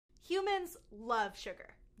Humans love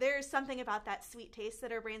sugar. There's something about that sweet taste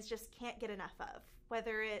that our brains just can't get enough of,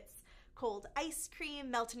 whether it's cold ice cream,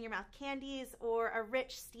 melt-in-your-mouth candies, or a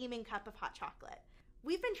rich, steaming cup of hot chocolate.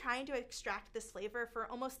 We've been trying to extract this flavor for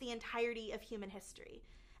almost the entirety of human history.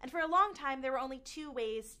 And for a long time, there were only two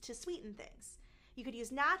ways to sweeten things. You could use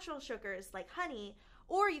natural sugars like honey,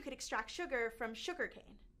 or you could extract sugar from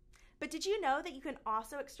sugarcane. But did you know that you can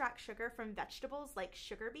also extract sugar from vegetables like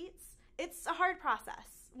sugar beets? It's a hard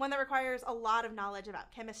process, one that requires a lot of knowledge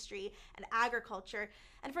about chemistry and agriculture,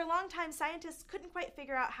 and for a long time, scientists couldn't quite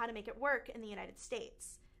figure out how to make it work in the United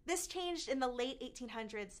States. This changed in the late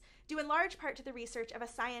 1800s, due in large part to the research of a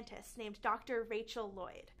scientist named Dr. Rachel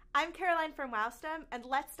Lloyd. I'm Caroline from WowSTEM, and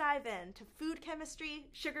let's dive into food chemistry,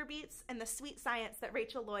 sugar beets, and the sweet science that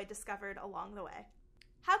Rachel Lloyd discovered along the way.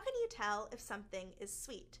 How can you tell if something is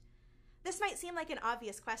sweet? This might seem like an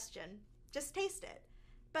obvious question. Just taste it.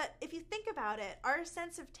 But if you think about it, our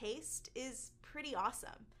sense of taste is pretty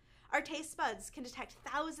awesome. Our taste buds can detect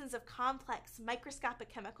thousands of complex microscopic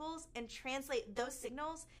chemicals and translate those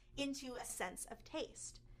signals into a sense of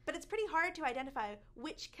taste. But it's pretty hard to identify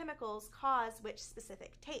which chemicals cause which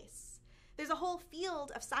specific tastes. There's a whole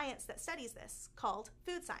field of science that studies this, called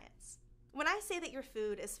food science. When I say that your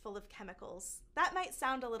food is full of chemicals, that might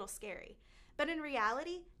sound a little scary, but in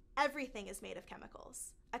reality, everything is made of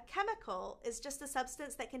chemicals. A chemical is just a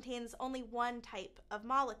substance that contains only one type of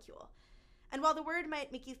molecule. And while the word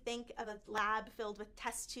might make you think of a lab filled with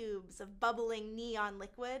test tubes of bubbling neon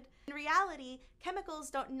liquid, in reality, chemicals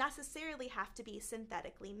don't necessarily have to be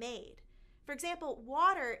synthetically made. For example,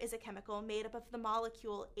 water is a chemical made up of the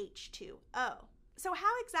molecule H2O. So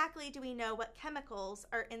how exactly do we know what chemicals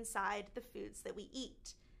are inside the foods that we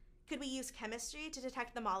eat? Could we use chemistry to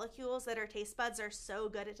detect the molecules that our taste buds are so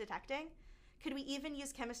good at detecting? Could we even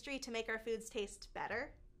use chemistry to make our foods taste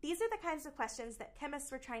better? These are the kinds of questions that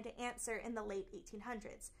chemists were trying to answer in the late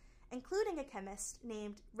 1800s, including a chemist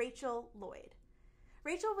named Rachel Lloyd.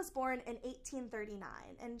 Rachel was born in 1839,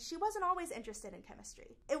 and she wasn't always interested in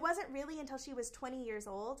chemistry. It wasn't really until she was 20 years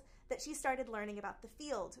old that she started learning about the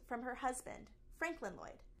field from her husband, Franklin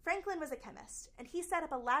Lloyd. Franklin was a chemist, and he set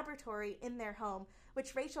up a laboratory in their home,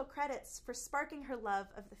 which Rachel credits for sparking her love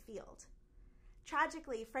of the field.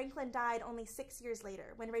 Tragically, Franklin died only 6 years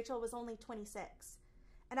later, when Rachel was only 26.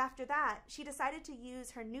 And after that, she decided to use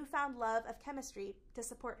her newfound love of chemistry to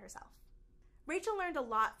support herself. Rachel learned a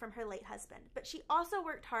lot from her late husband, but she also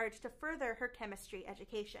worked hard to further her chemistry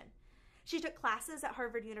education. She took classes at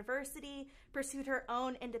Harvard University, pursued her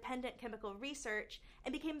own independent chemical research,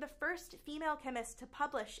 and became the first female chemist to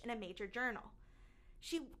publish in a major journal.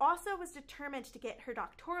 She also was determined to get her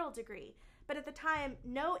doctoral degree, but at the time,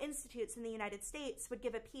 no institutes in the United States would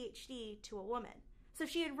give a PhD to a woman. So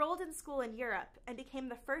she enrolled in school in Europe and became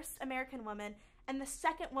the first American woman and the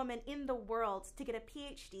second woman in the world to get a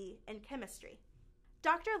PhD in chemistry.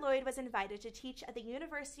 Dr. Lloyd was invited to teach at the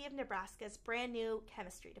University of Nebraska's brand new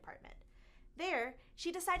chemistry department. There,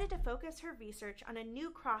 she decided to focus her research on a new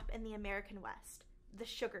crop in the American West, the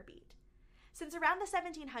sugar beet. Since around the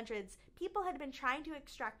 1700s, people had been trying to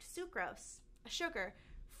extract sucrose, a sugar,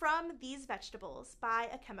 from these vegetables by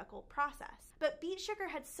a chemical process. But beet sugar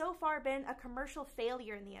had so far been a commercial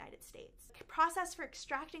failure in the United States. The process for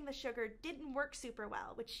extracting the sugar didn't work super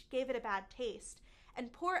well, which gave it a bad taste,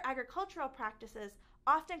 and poor agricultural practices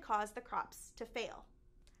often caused the crops to fail.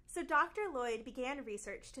 So Dr. Lloyd began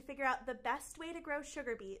research to figure out the best way to grow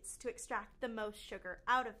sugar beets to extract the most sugar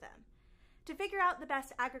out of them. To figure out the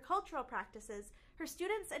best agricultural practices, her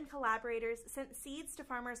students and collaborators sent seeds to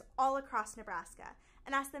farmers all across Nebraska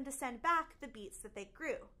and asked them to send back the beets that they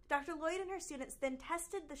grew. Dr. Lloyd and her students then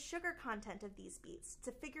tested the sugar content of these beets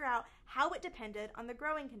to figure out how it depended on the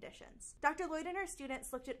growing conditions. Dr. Lloyd and her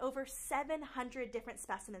students looked at over 700 different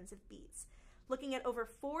specimens of beets, looking at over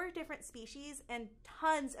 4 different species and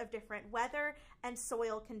tons of different weather and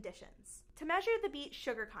soil conditions. To measure the beet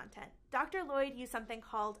sugar content, Dr. Lloyd used something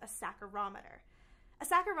called a saccharometer. A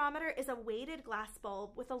saccharometer is a weighted glass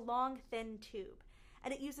bulb with a long, thin tube,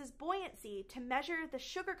 and it uses buoyancy to measure the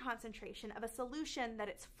sugar concentration of a solution that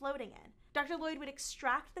it's floating in. Dr. Lloyd would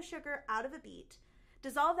extract the sugar out of a beet,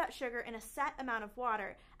 dissolve that sugar in a set amount of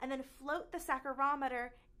water, and then float the saccharometer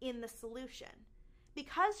in the solution.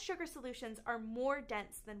 Because sugar solutions are more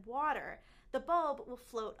dense than water, the bulb will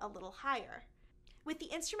float a little higher. With the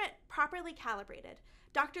instrument properly calibrated,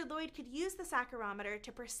 Dr. Lloyd could use the saccharometer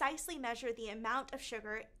to precisely measure the amount of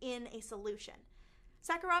sugar in a solution.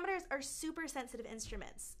 Saccharometers are super sensitive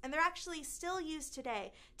instruments, and they're actually still used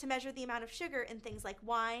today to measure the amount of sugar in things like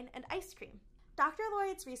wine and ice cream. Dr.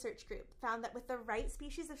 Lloyd's research group found that with the right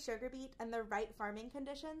species of sugar beet and the right farming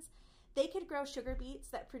conditions, they could grow sugar beets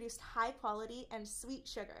that produced high quality and sweet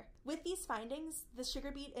sugar. With these findings, the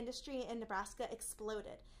sugar beet industry in Nebraska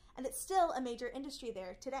exploded, and it's still a major industry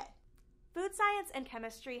there today. Food science and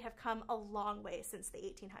chemistry have come a long way since the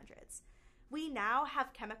 1800s. We now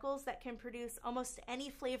have chemicals that can produce almost any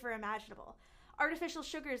flavor imaginable, artificial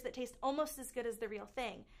sugars that taste almost as good as the real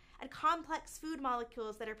thing, and complex food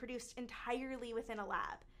molecules that are produced entirely within a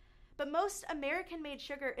lab. But most American-made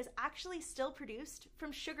sugar is actually still produced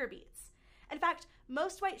from sugar beets. In fact,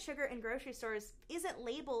 most white sugar in grocery stores isn't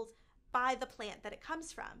labeled by the plant that it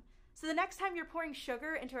comes from. So the next time you're pouring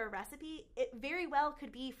sugar into a recipe, it very well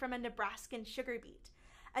could be from a Nebraskan sugar beet,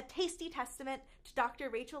 a tasty testament to Dr.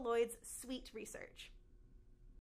 Rachel Lloyd's sweet research.